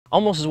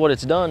almost is what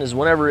it's done is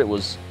whenever it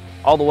was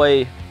all the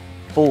way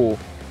full,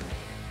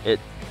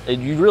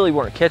 you really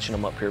weren't catching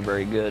them up here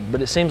very good.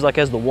 But it seems like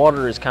as the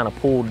water is kind of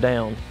pulled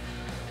down,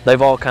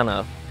 they'll all kind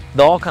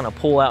of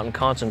pull out and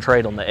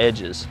concentrate on the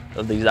edges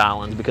of these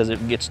islands because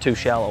it gets too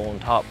shallow on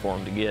top for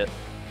them to get.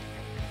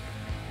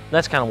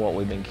 That's kind of what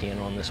we've been keying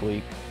on this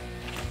week.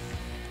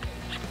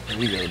 There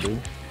you go,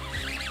 dude.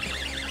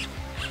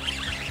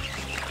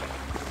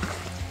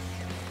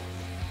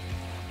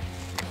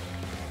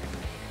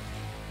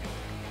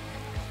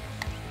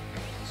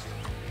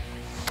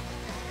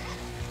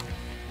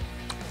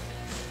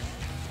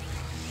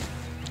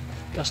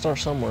 Gotta start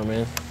somewhere,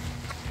 man.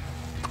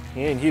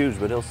 He ain't huge,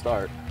 but he'll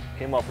start.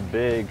 Came off a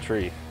big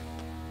tree.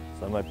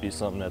 So that might be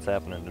something that's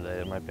happening today.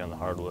 It might be on the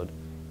hardwood.